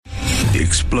The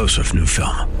explosive new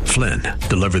film, Flynn,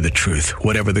 deliver the truth,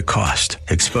 whatever the cost.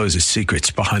 Exposes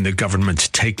secrets behind the government's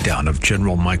takedown of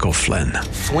General Michael Flynn.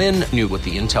 Flynn knew what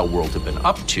the intel world had been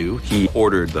up to. He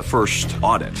ordered the first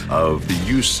audit of the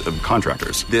use of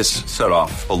contractors. This set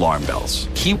off alarm bells.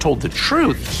 He told the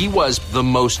truth. He was the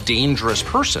most dangerous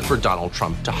person for Donald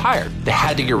Trump to hire. They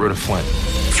had to get rid of Flynn.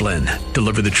 Flynn,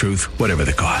 deliver the truth, whatever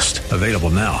the cost. Available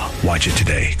now. Watch it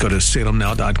today. Go to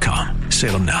salemnow.com.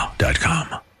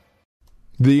 salemnow.com.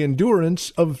 The endurance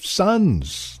of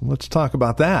sons. Let's talk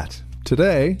about that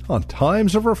today on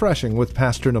Times of Refreshing with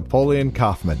Pastor Napoleon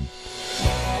Kaufman.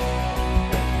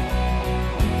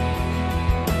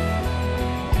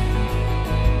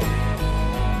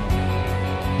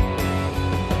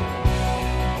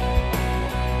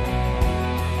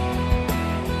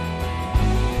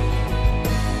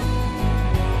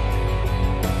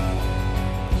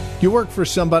 You work for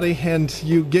somebody and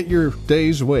you get your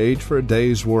day's wage for a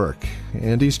day's work.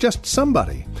 And he's just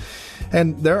somebody.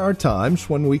 And there are times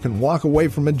when we can walk away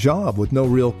from a job with no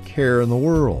real care in the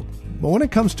world. But when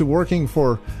it comes to working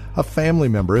for a family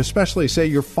member, especially, say,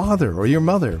 your father or your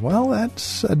mother, well,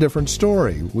 that's a different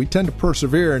story. We tend to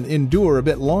persevere and endure a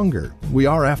bit longer. We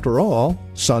are, after all,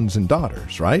 sons and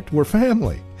daughters, right? We're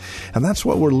family. And that's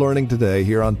what we're learning today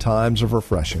here on Times of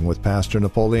Refreshing with Pastor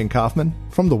Napoleon Kaufman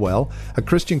from The Well, a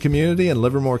Christian community in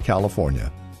Livermore,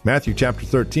 California. Matthew chapter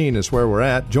 13 is where we're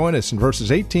at. Join us in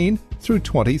verses 18 through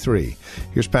 23.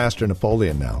 Here's Pastor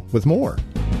Napoleon now with more.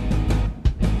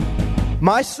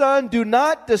 My son, do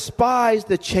not despise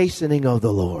the chastening of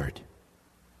the Lord,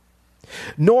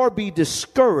 nor be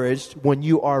discouraged when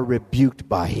you are rebuked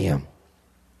by him.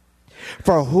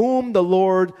 For whom the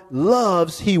Lord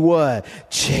loves, he what?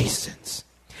 Chastens,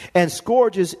 and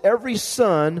scourges every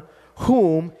son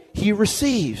whom he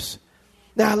receives.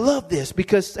 Now, I love this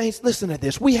because, saints, listen to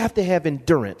this. We have to have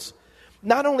endurance,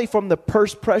 not only from the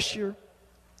pressure,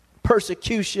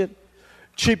 persecution,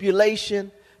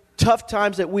 tribulation, tough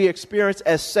times that we experience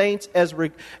as saints as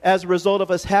a result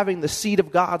of us having the seed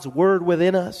of God's word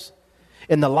within us,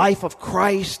 in the life of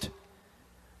Christ,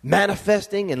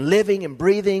 manifesting and living and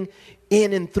breathing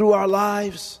in and through our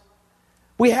lives.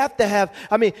 We have to have,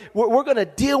 we're going to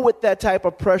deal with that type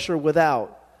of pressure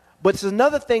without. But it's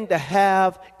another thing to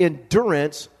have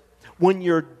endurance when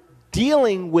you're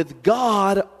dealing with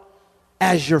God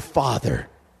as your Father.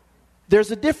 There's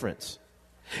a difference.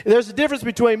 There's a difference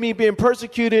between me being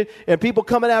persecuted and people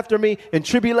coming after me and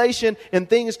tribulation and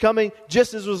things coming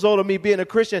just as a result of me being a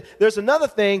Christian. There's another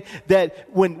thing that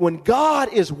when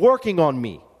God is working on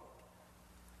me,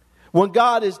 when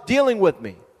God is dealing with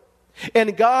me,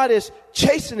 and God is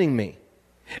chastening me,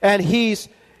 and He's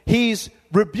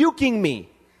rebuking me,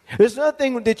 there's another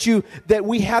thing that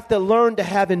we have to learn to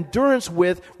have endurance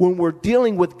with when we're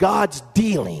dealing with God's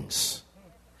dealings.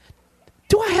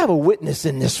 Do I have a witness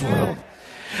in this room?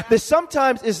 That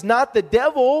sometimes it's not the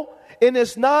devil and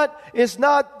it's not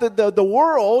the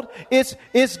world,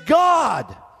 it's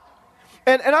God.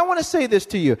 And I want to say this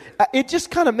to you. It just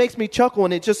kind of makes me chuckle,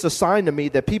 and it's just a sign to me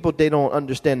that people, they don't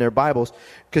understand their Bibles,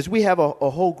 because we have a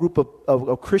whole group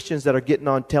of Christians that are getting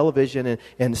on television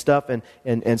and stuff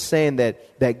and saying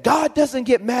that God doesn't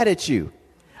get mad at you.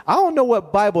 I don't know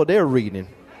what Bible they're reading.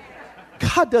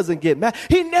 God doesn't get mad.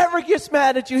 He never gets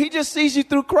mad at you. He just sees you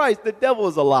through Christ. The devil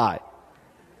is a lie.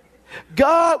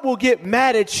 God will get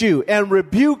mad at you and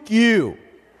rebuke you.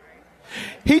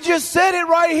 He just said it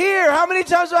right here. How many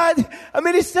times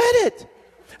he said it.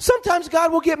 Sometimes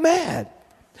God will get mad.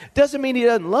 Doesn't mean he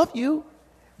doesn't love you.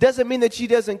 Doesn't mean that he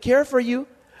doesn't care for you.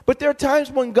 But there are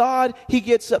times when he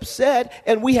gets upset,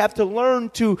 and we have to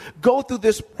learn to go through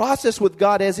this process with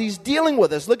God as he's dealing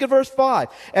with us. Look at verse 5.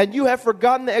 And you have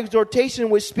forgotten the exhortation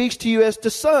which speaks to you as to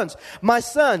sons. My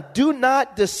son, do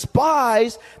not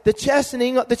despise the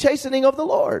chastening of the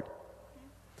Lord.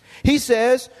 He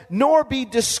says, nor be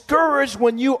discouraged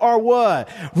when you are what?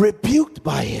 Rebuked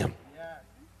by him.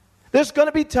 There's going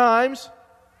to be times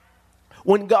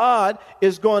when God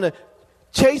is going to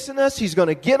chasten us. He's going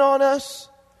to get on us.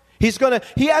 He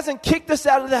hasn't kicked us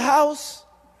out of the house.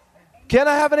 Can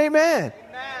I have an amen?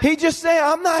 He just saying,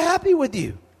 I'm not happy with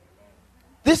you.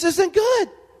 This isn't good.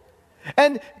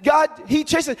 And God, he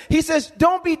chases. He says,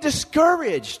 don't be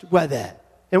discouraged by that.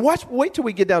 And wait till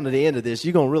we get down to the end of this.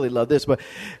 You're going to really love this.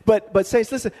 But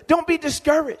saints, listen, don't be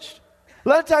discouraged. A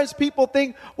lot of times people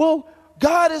think, well,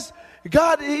 God,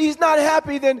 he's not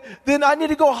happy, then I need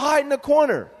to go hide in the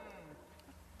corner.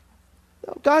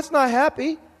 No, God's not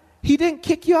happy. He didn't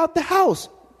kick you out the house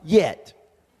yet.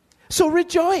 So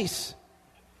rejoice.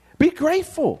 Be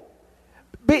grateful.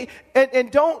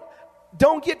 And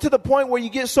don't get to the point where you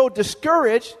get so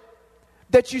discouraged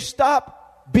that you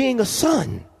stop being a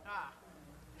son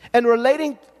and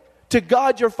relating to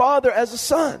God your Father as a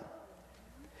son.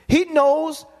 He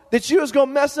knows that you was going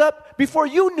to mess up before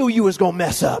you knew you was going to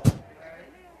mess up.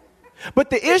 But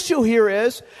the issue here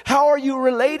is, how are you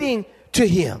relating to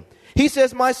him? He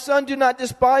says, my son, do not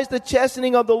despise the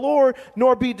chastening of the Lord,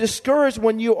 nor be discouraged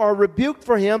when you are rebuked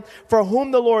for him. For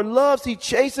whom the Lord loves, he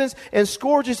chastens and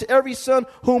scourges every son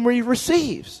whom he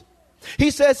receives. He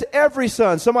says every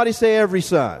son. Somebody say every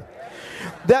son.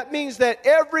 That means that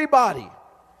everybody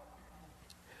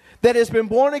that has been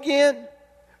born again,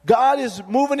 God is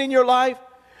moving in your life.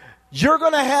 You're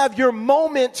going to have your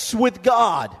moments with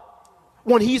God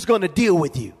when he's going to deal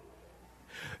with you.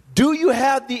 Do you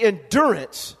have the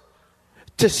endurance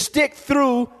to stick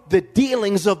through the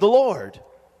dealings of the Lord?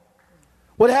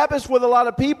 What happens with a lot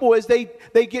of people is they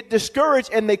get discouraged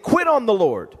and they quit on the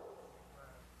Lord.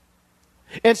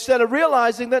 Instead of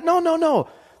realizing that, no.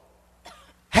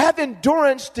 Have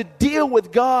endurance to deal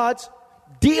with God's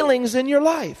dealings in your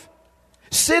life.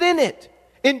 Sit in it.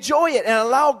 Enjoy it and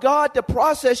allow God to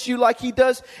process you like he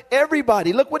does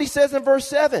everybody. Look what he says in verse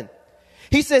 7.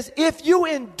 He says, if you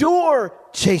endure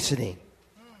chastening,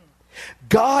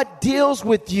 God deals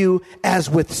with you as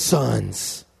with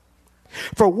sons.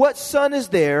 For what son is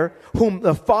there whom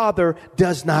the Father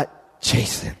does not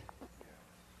chasten?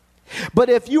 But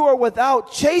if you are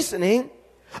without chastening,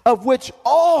 of which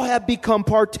all have become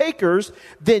partakers,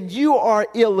 then you are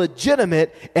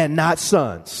illegitimate and not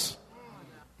sons.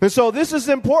 And so this is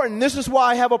important. This is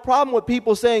why I have a problem with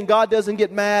people saying God doesn't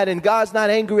get mad and God's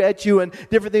not angry at you and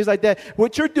different things like that.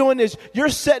 What you're doing is you're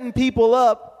setting people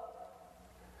up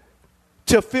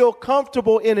to feel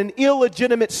comfortable in an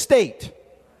illegitimate state.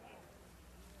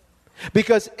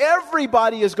 Because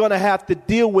everybody is going to have to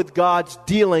deal with God's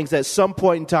dealings at some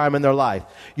point in time in their life.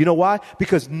 You know why?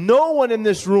 Because no one in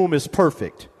this room is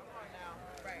perfect.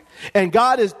 And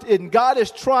God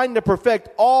is trying to perfect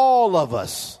all of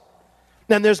us.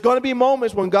 And there's going to be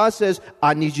moments when God says,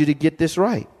 I need you to get this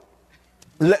right.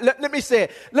 Let me say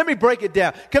it. Let me break it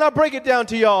down. Can I break it down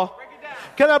to y'all?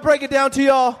 Can I break it down to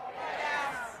y'all?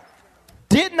 Yes.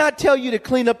 Didn't I tell you to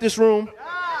clean up this room?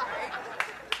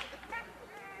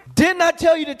 Didn't I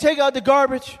tell you to take out the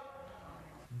garbage?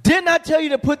 Didn't I tell you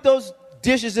to put those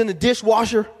dishes in the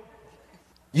dishwasher?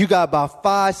 You got about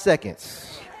 5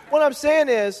 seconds. What I'm saying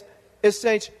is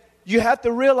saints, you have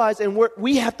to realize, and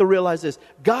we have to realize this.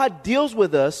 God deals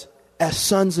with us as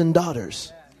sons and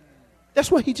daughters.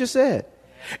 That's what he just said.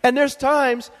 And there's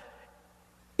times,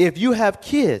 if you have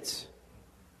kids,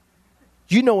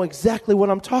 you know exactly what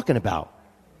I'm talking about.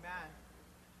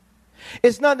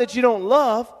 It's not that you don't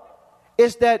love.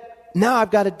 It's that now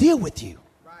I've got to deal with you.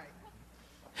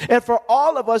 And for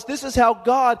all of us, this is how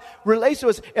God relates to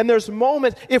us. And there's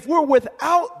moments, if we're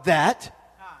without that,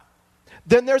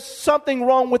 then there's something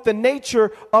wrong with the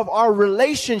nature of our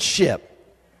relationship.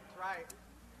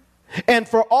 And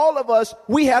for all of us,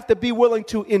 we have to be willing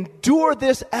to endure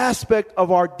this aspect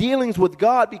of our dealings with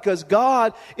God, because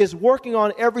God is working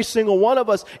on every single one of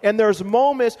us. And there's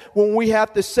moments when we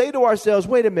have to say to ourselves,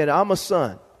 wait a minute, I'm a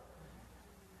son.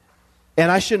 And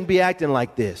I shouldn't be acting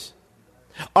like this.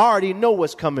 I already know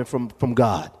what's coming from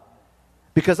God,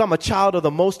 because I'm a child of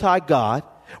the Most High God.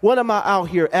 What am I out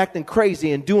here acting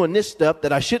crazy and doing this stuff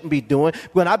that I shouldn't be doing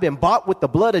when I've been bought with the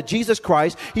blood of Jesus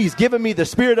Christ? He's given me the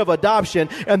spirit of adoption,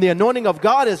 and the anointing of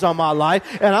God is on my life,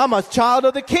 and I'm a child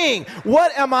of the King.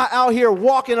 What am I out here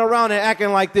walking around and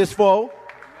acting like this for?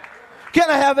 Can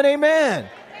I have an amen?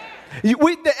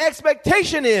 The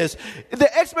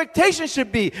expectation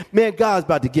should be, man, God's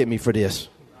about to get me for this.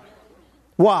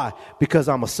 Why? Because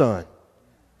I'm a son.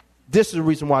 This is the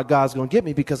reason why God's going to get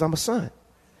me, because I'm a son.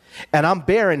 And I'm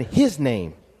bearing his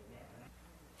name.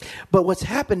 But what's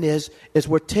happened is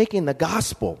we're taking the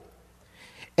gospel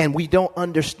and we don't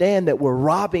understand that we're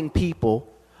robbing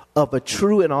people of a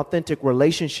true and authentic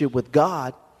relationship with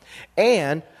God.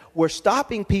 And we're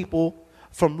stopping people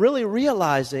from really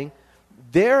realizing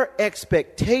their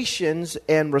expectations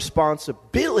and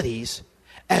responsibilities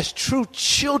as true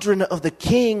children of the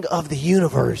King of the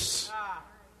universe.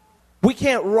 We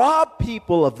can't rob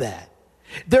people of that.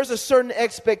 There's a certain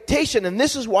expectation, and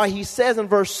this is why he says in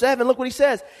verse 7, look what he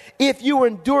says. If you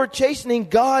endure chastening,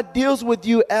 God deals with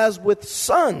you as with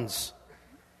sons.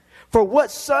 For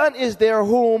what son is there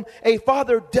whom a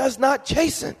father does not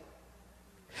chasten?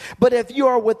 But if you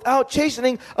are without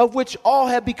chastening, of which all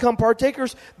have become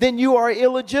partakers, then you are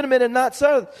illegitimate and not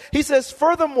sons. He says,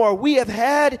 furthermore, we have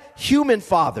had human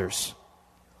fathers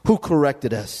who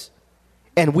corrected us,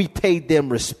 and we paid them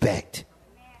respect.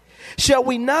 Shall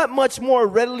we not much more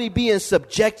readily be in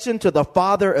subjection to the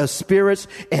Father of spirits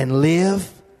and live?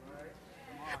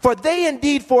 For they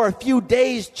indeed for a few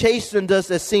days chastened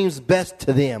us as seems best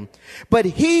to them. But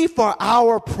he for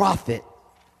our profit,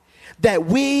 that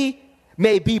we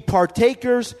may be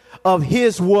partakers of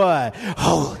his what?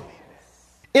 Holiness.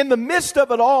 In the midst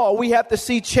of it all, we have to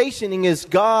see chastening as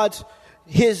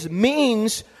his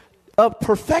means of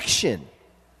perfection.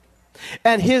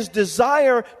 And his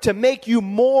desire to make you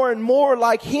more and more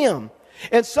like him.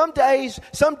 And some days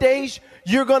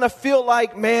you're going to feel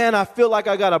like, man, I feel like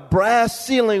I got a brass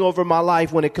ceiling over my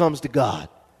life when it comes to God.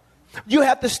 You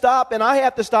have to stop, and I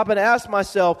have to stop and ask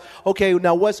myself, okay,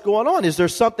 now what's going on? Is there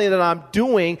something that I'm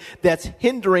doing that's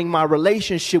hindering my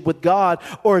relationship with God?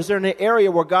 Or is there an area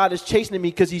where God is chastening me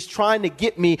because he's trying to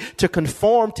get me to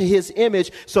conform to his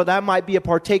image so that I might be a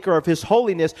partaker of his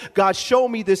holiness? God, show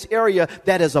me this area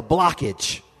that is a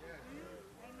blockage.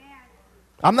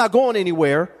 I'm not going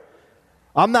anywhere.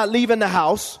 I'm not leaving the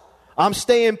house. I'm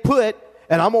staying put.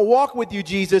 And I'm going to walk with you,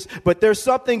 Jesus, but there's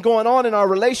something going on in our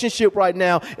relationship right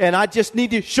now, and I just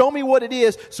need to show me what it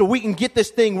is so we can get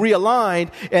this thing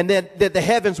realigned, and then that the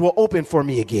heavens will open for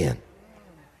me again.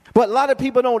 But a lot of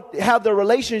people don't have the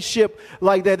relationship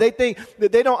like that. They think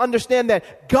that they don't understand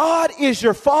that God is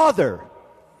your Father.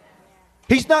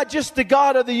 He's not just the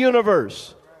God of the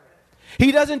universe.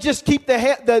 He doesn't just keep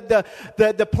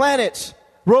the planets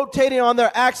rotating on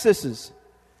their axes.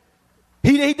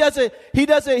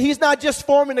 He's not just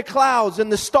forming the clouds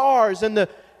and the stars and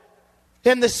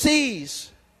the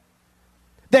seas.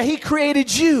 That he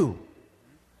created you.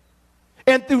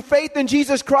 And through faith in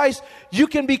Jesus Christ, you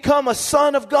can become a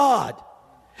son of God.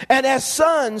 And as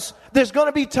sons, there's going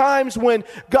to be times when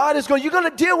you're going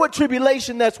to deal with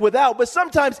tribulation that's without, but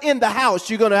sometimes in the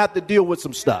house, you're going to have to deal with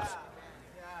some stuff.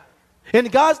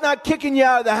 And God's not kicking you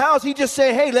out of the house. He just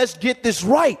saying, hey, let's get this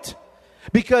right.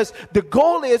 Because the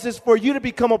goal is for you to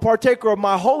become a partaker of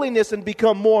my holiness and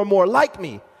become more and more like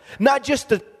me. Not just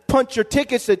to punch your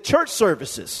tickets at church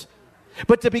services,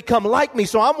 but to become like me.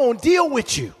 So I'm going to deal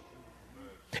with you.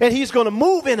 And he's going to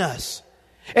move in us.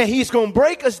 And he's going to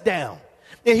break us down.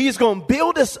 And he's going to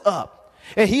build us up.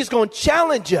 And he's going to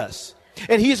challenge us.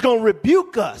 And he's going to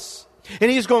rebuke us. And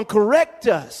he's going to correct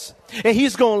us. And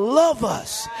he's going to love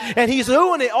us. And he's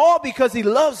doing it all because he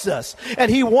loves us.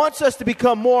 And he wants us to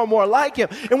become more and more like him.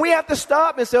 And we have to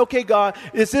stop and say, okay, God,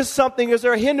 is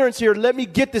there a hindrance here? Let me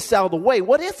get this out of the way.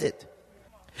 What is it?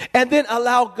 And then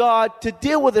allow God to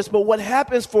deal with this. But what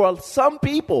happens for some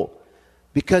people,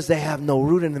 because they have no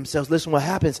root in themselves, listen, what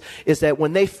happens is that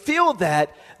when they feel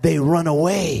that, they run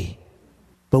away.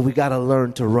 But we got to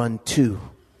learn to run too.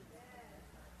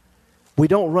 We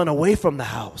don't run away from the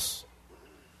house.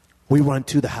 We run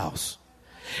to the house.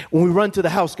 When we run to the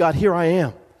house, God, here I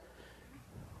am.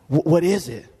 What is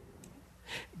it?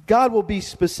 God will be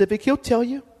specific. He'll tell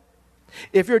you.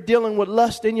 If you're dealing with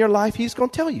lust in your life, he's going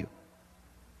to tell you.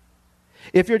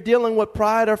 If you're dealing with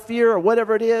pride or fear or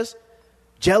whatever it is,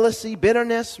 jealousy,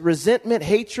 bitterness, resentment,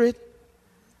 hatred,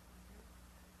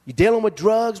 you're dealing with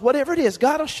drugs, whatever it is,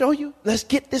 God will show you. Let's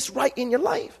get this right in your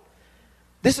life.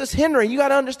 This is hindering. You got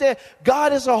to understand,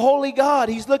 God is a holy God.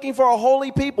 He's looking for a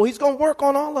holy people. He's going to work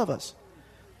on all of us.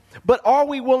 But are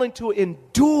we willing to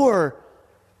endure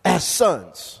as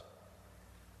sons?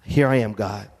 Here I am,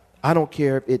 God. I don't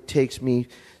care if it takes me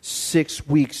 6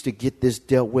 weeks to get this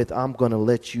dealt with. I'm going to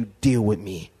let you deal with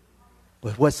me.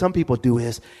 But what some people do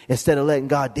is, instead of letting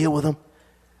God deal with them,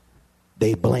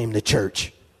 they blame the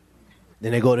church.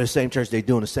 Then they go to the same church. They're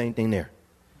doing the same thing there.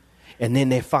 And then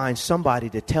they find somebody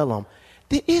to tell them,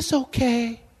 it's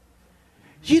okay.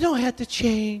 You don't have to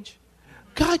change.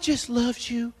 God just loves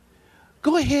you.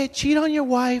 Go ahead, cheat on your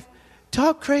wife,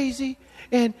 talk crazy,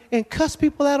 and cuss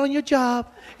people out on your job,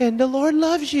 and the Lord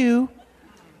loves you.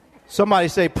 Somebody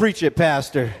say, preach it,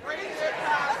 Pastor. Preach it,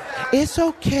 Pastor. It's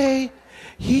okay.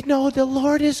 You know the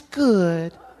Lord is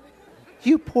good.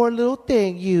 You poor little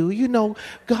thing, you know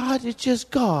God is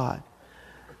just God.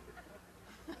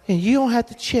 And you don't have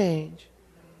to change.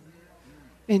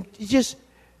 And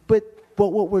but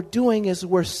what we're doing is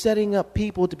we're setting up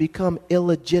people to become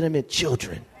illegitimate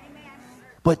children. Amen.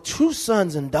 But true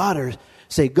sons and daughters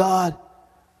say, God,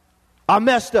 I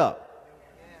messed up.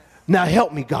 Now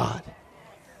help me, God.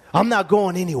 I'm not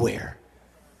going anywhere.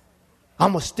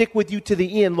 I'm going to stick with you to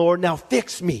the end, Lord. Now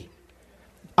fix me.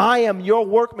 I am your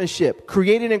workmanship,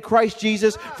 created in Christ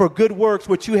Jesus for good works,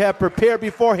 which you have prepared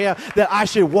beforehand that I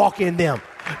should walk in them.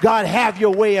 God, have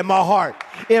your way in my heart,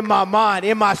 in my mind,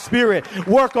 in my spirit.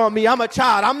 Work on me. I'm a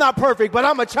child. I'm not perfect, but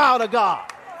I'm a child of God.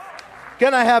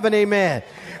 Can I have an amen?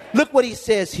 Look what he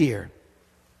says here.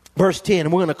 Verse 10,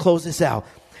 and we're going to close this out.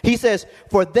 He says,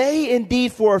 for they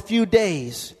indeed for a few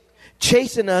days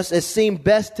chasten us as seemed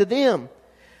best to them.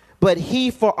 but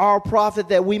he for our profit,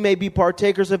 that we may be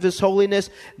partakers of his holiness.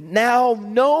 Now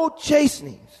no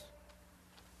chastenings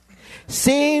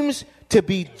seems to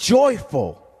be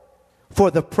joyful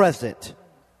for the present,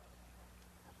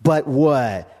 but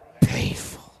what?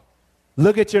 Painful.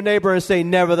 Look at your neighbor and say,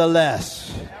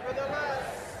 nevertheless.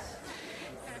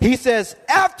 He says,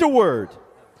 afterward,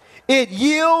 it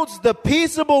yields the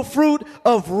peaceable fruit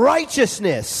of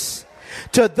righteousness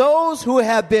to those who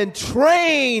have been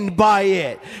trained by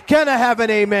it. Can I have an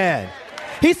amen?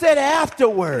 He said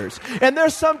afterwards. And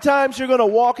there's sometimes you're going to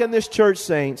walk in this church,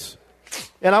 saints.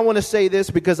 And I want to say this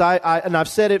because I've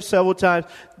said it several times.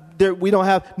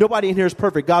 Nobody in here is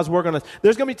perfect. God's working on us.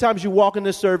 There's going to be times you walk in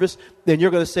this service, then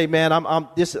you're going to say, man,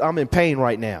 I'm in pain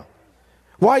right now.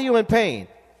 Why are you in pain?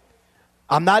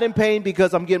 I'm not in pain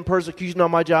because I'm getting persecution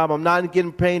on my job. I'm not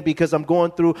getting pain because I'm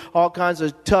going through all kinds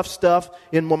of tough stuff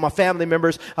with my family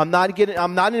members. I'm not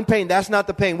in pain. That's not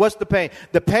the pain. What's the pain?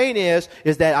 The pain is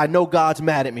that I know God's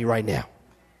mad at me right now.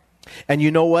 And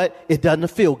you know what? It doesn't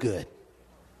feel good.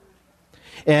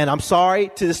 And I'm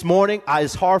sorry to this morning.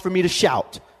 It's hard for me to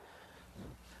shout.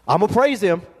 I'm going to praise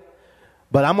him,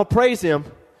 but I'm going to praise him.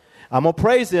 I'm going to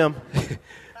praise him.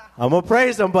 I'm going to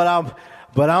praise him, but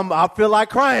I feel like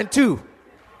crying too.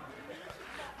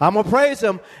 I'm going to praise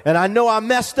him, and I know I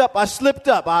messed up. I slipped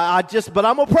up. But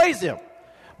I'm going to praise him.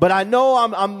 But I know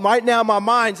I'm right now, my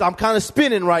mind's, I'm kind of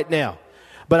spinning right now.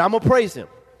 But I'm going to praise him.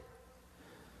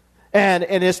 And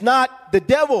it's not the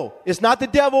devil. It's not the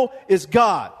devil. It's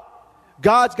God.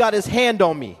 God's got his hand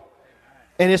on me.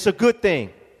 And it's a good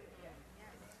thing.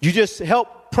 You just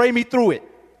help pray me through it.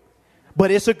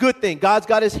 But it's a good thing. God's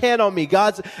got his hand on me.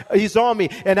 He's on me.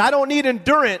 And I don't need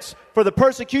endurance for the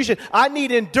persecution. I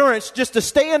need endurance just to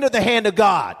stay under the hand of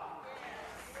God.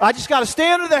 I just got to stay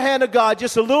under the hand of God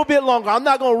just a little bit longer. I'm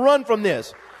not going to run from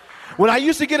this. When I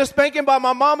used to get a spanking by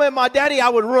my mama and my daddy, I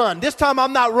would run. This time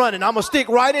I'm not running. I'm going to stick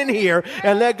right in here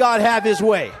and let God have his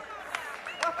way.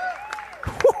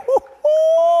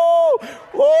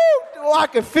 Oh, I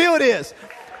can feel this.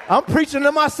 I'm preaching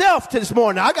to myself this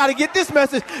morning. I got to get this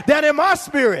message down in my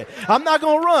spirit. I'm not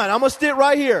going to run. I'm going to sit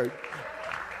right here.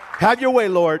 Have your way,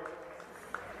 Lord.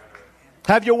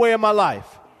 Have your way in my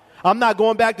life. I'm not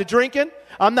going back to drinking.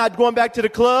 I'm not going back to the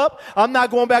club. I'm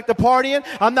not going back to partying.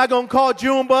 I'm not going to call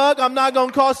Junebug. I'm not going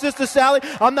to call Sister Sally.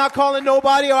 I'm not calling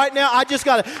nobody right now. I just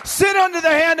got to sit under the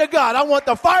hand of God. I want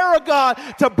the fire of God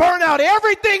to burn out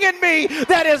everything in me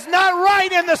that is not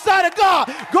right in the sight of God.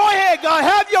 Go ahead, God.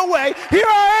 Have your way. Here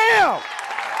I am.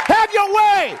 Have your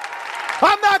way.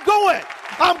 I'm not going.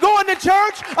 I'm going to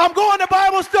church. I'm going to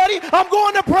Bible study. I'm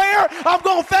going to prayer. I'm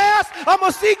going to fast. I'm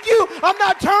going to seek you. I'm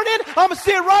not turning. I'm going to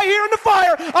sit right here in the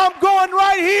fire. I'm going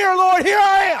right here, Lord. Here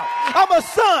I am. I'm a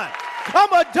son.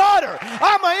 I'm a daughter.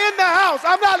 I'm in the house.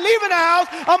 I'm not leaving the house.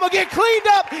 I'm going to get cleaned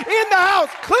up in the house.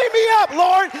 Clean me up,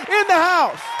 Lord, in the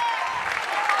house.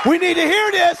 We need to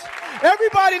hear this.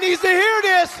 Everybody needs to hear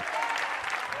this.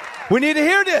 We need to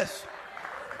hear this.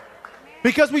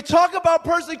 Because we talk about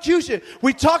persecution,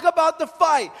 we talk about the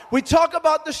fight, we talk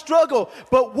about the struggle,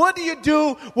 but what do you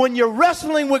do when you're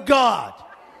wrestling with God?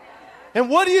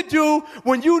 And what do you do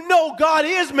when you know God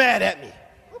is mad at me?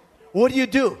 What do you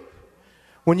do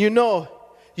when you know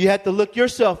you have to look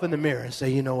yourself in the mirror and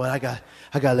say, you know what, I got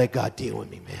to let God deal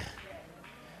with me, man.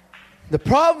 The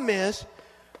problem is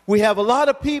we have a lot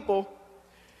of people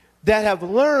that have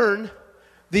learned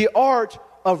the art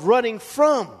of running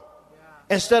from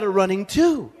instead of running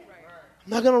to. I'm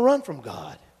not going to run from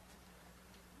God.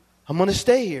 I'm going to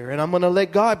stay here and I'm going to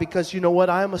let God, because you know what?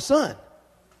 I am a son.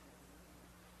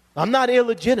 I'm not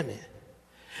illegitimate.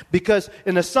 Because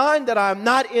in a sign that I'm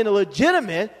not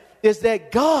illegitimate is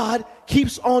that God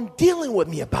keeps on dealing with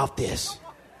me about this.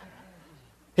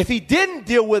 If he didn't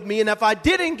deal with me, and if I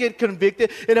didn't get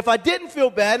convicted, and if I didn't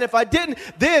feel bad, and if I didn't,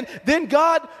 then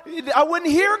God, I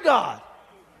wouldn't hear God.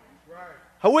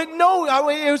 I wouldn't know.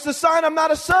 It was the sign I'm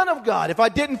not a son of God if I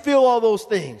didn't feel all those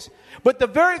things. But the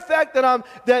very fact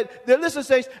that listen,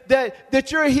 saints,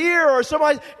 that you're here or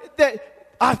somebody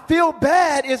that I feel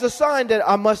bad is a sign that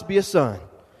I must be a son,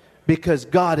 because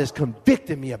God has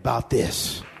convicted me about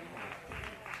this.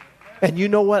 And you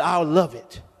know what? I'll love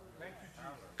it.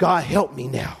 God help me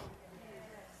now.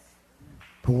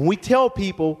 But when we tell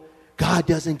people God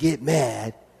doesn't get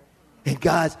mad, and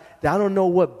I don't know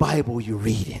what Bible you're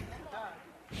reading.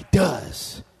 He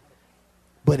does.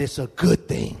 But it's a good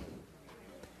thing.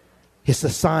 It's a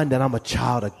sign that I'm a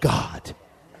child of God.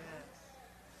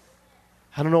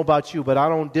 I don't know about you, but I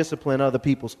don't discipline other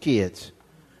people's kids.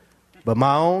 But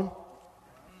my own,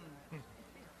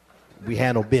 we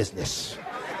handle business.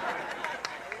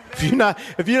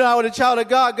 If you're not with a child of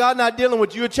God, God not dealing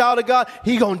with you, a child of God,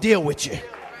 He gonna deal with you.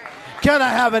 Can I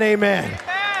have an amen?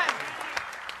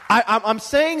 I'm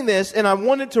saying this, and I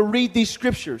wanted to read these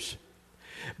scriptures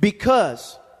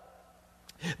because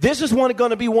this is going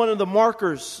to be one of the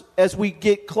markers as we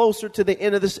get closer to the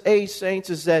end of this age, saints,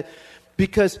 is that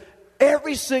because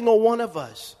every single one of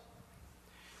us,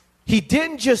 He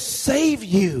didn't just save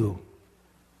you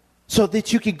so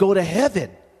that you could go to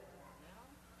heaven.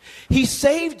 He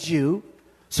saved you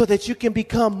so that you can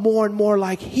become more and more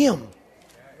like Him.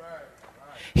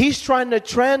 He's trying to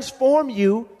transform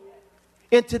you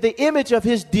into the image of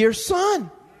His dear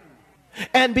Son.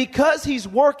 And because He's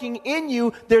working in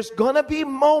you, there's going to be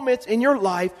moments in your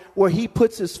life where He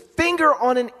puts His finger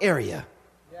on an area.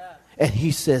 And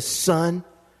He says, son,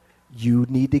 you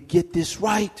need to get this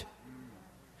right.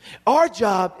 Our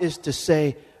job is to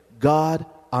say, God,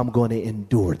 I'm going to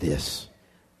endure this.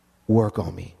 Work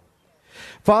on me.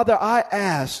 Father, I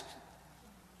ask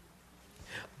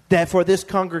that for this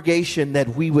congregation that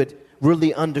we would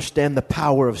really understand the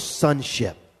power of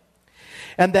sonship.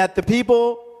 And that the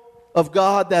people of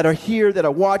God that are here, that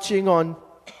are watching on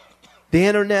the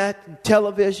internet,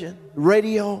 television,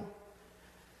 radio,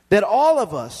 that all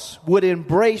of us would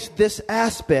embrace this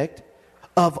aspect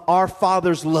of our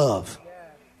Father's love,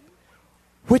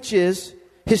 which is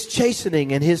His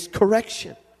chastening and His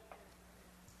correction.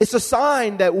 It's a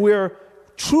sign that we're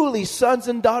truly sons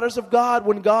and daughters of God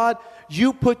when God,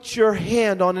 you put your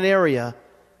hand on an area,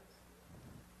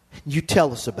 you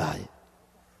tell us about it.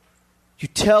 You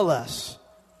tell us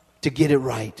to get it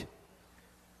right.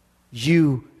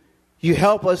 You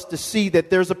help us to see that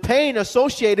there's a pain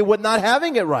associated with not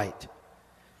having it right.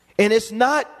 And it's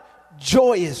not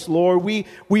joyous, Lord.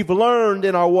 We've learned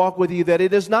in our walk with you that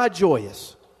it is not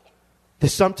joyous. That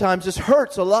sometimes this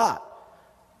hurts a lot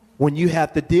when you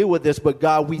have to deal with this. But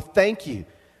God, we thank you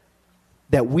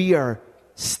that we are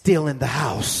still in the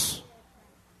house.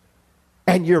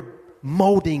 And you're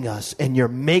molding us and you're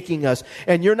making us.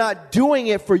 And you're not doing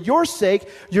it for your sake.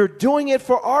 You're doing it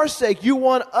for our sake. You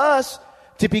want us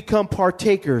to become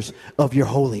partakers of your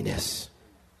holiness.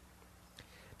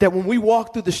 That when we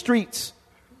walk through the streets,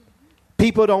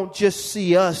 people don't just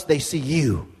see us, they see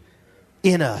you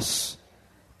in us.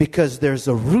 Because there's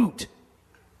a root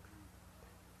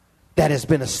that has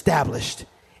been established.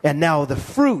 And now the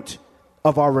fruit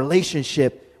of our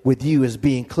relationship with you is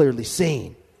being clearly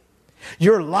seen.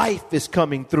 Your life is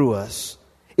coming through us.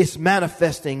 It's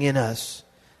manifesting in us.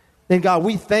 And God,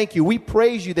 we thank you. We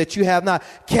praise you that you have not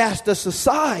cast us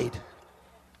aside,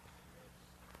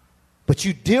 but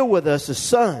you deal with us as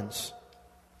sons.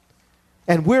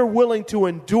 And we're willing to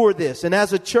endure this. And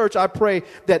as a church, I pray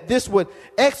that this would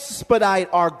expedite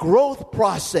our growth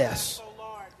process.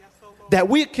 That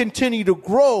we continue to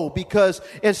grow, because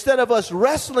instead of us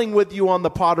wrestling with you on the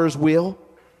potter's wheel,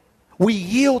 we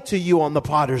yield to you on the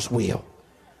potter's wheel.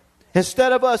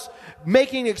 Instead of us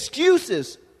making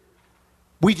excuses,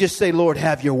 we just say, Lord,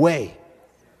 have your way.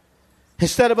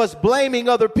 Instead of us blaming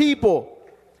other people,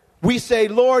 we say,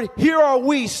 Lord, here are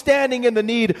we standing in the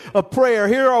need of prayer.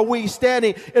 Here are we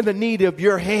standing in the need of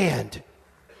your hand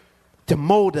to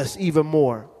mold us even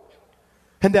more.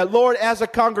 And that, Lord, as a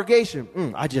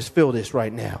congregation, I just feel this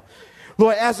right now.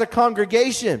 Lord, as a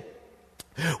congregation,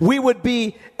 we would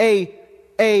be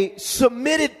a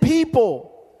submitted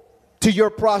people to your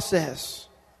process.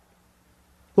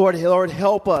 Lord,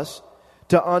 help us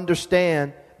to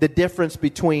understand the difference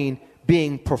between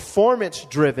being performance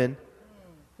driven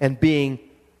and being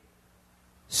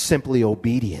simply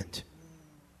obedient.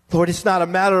 Lord, it's not a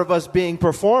matter of us being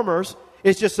performers.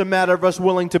 It's just a matter of us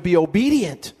willing to be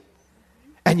obedient.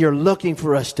 And you're looking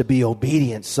for us to be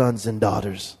obedient sons and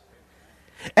daughters.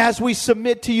 As we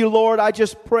submit to you, Lord, I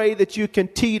just pray that you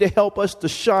continue to help us to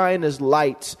shine as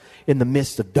lights in the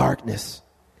midst of darkness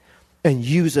and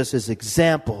use us as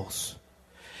examples.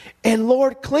 And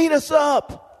Lord, clean us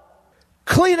up.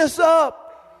 Clean us up.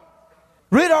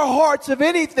 Rid our hearts of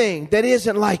anything that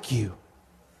isn't like you.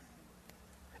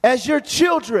 As your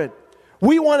children,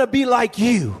 we want to be like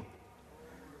you.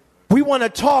 We want to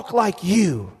talk like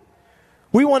you.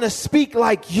 We want to speak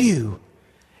like you.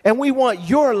 And we want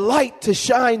your light to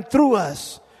shine through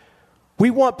us. We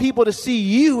want people to see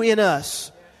you in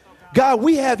us. God,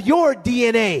 we have your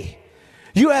DNA.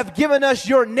 You have given us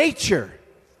your nature.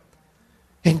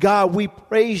 And God, we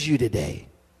praise you today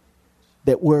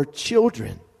that we're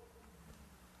children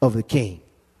of the King.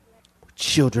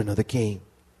 Children of the King.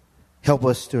 Help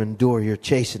us to endure your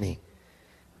chastening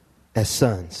as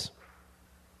sons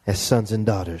and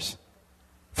daughters.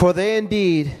 For they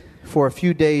indeed for a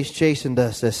few days chastened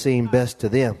us as seemed best to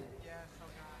them,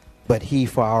 but he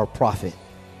for our profit,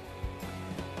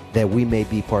 that we may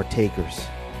be partakers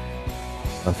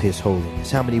of His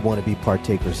holiness. How many want to be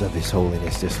partakers of His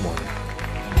holiness this morning?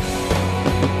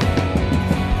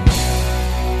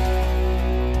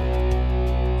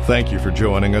 Thank you for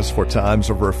joining us for Times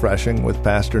of Refreshing with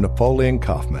Pastor Napoleon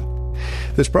Kaufman.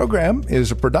 This program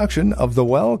is a production of the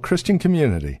Well Christian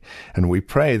Community, and we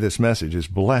pray this message has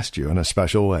blessed you in a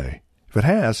special way. If it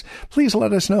has, please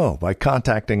let us know by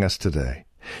contacting us today.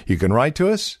 You can write to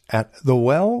us at the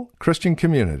Well Christian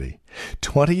Community,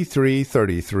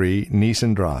 2333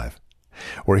 Neeson Drive.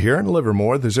 We're here in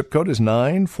Livermore. The zip code is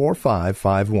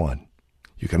 94551.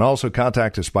 You can also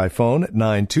contact us by phone at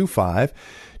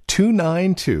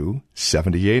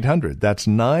 925-292-7800. That's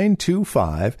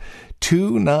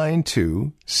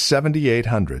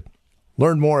 925-292-7800.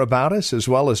 Learn more about us as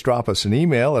well as drop us an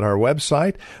email at our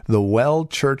website,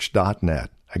 thewellchurch.net.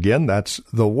 Again, that's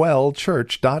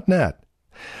thewellchurch.net.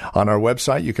 On our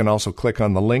website, you can also click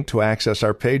on the link to access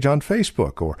our page on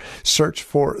Facebook or search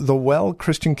for the Well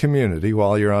Christian Community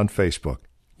while you're on Facebook.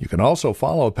 You can also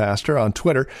follow Pastor on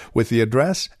Twitter with the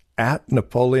address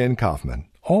 @Napoleon Kaufman,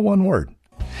 all one word.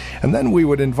 And then we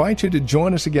would invite you to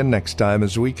join us again next time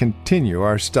as we continue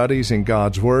our studies in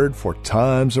God's Word for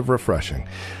Times of Refreshing.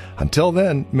 Until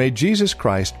then, may Jesus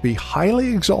Christ be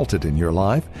highly exalted in your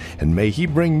life, and may He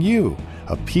bring you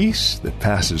a peace that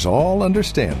passes all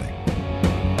understanding.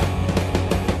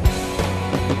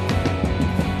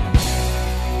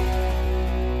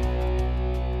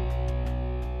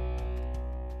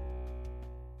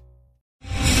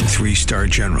 Three-star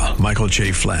General Michael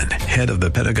J. Flynn, head of the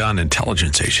Pentagon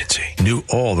Intelligence Agency, knew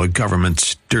all the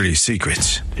government's dirty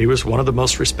secrets. He was one of the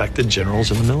most respected generals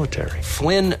in the military.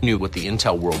 Flynn knew what the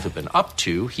intel world had been up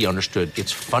to. He understood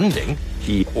its funding.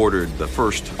 He ordered the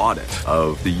first audit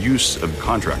of the use of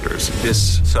contractors.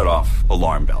 This set off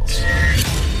alarm bells.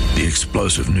 The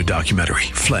explosive new documentary,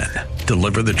 Flynn,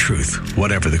 Deliver the Truth,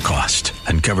 Whatever the Cost,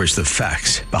 uncovers the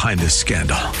facts behind this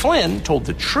scandal. Flynn told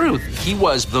the truth. He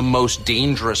was the most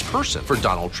dangerous person for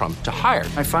Donald Trump to hire.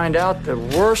 I find out the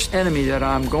worst enemy that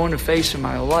I'm going to face in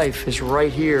my life is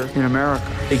right here in America.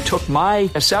 They took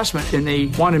my assessment and they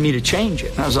wanted me to change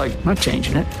it. And I was like, I'm not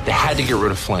changing it. They had to get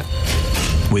rid of Flynn.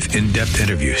 With in-depth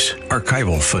interviews,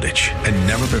 archival footage, and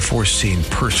never-before-seen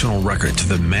personal records of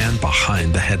the man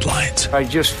behind the headlines. I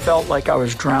just felt like I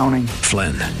was drowning.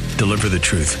 Flynn, Deliver the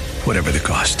Truth, Whatever the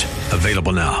Cost.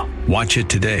 Available now. Watch it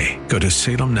today. Go to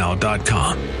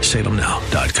salemnow.com.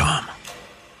 salemnow.com.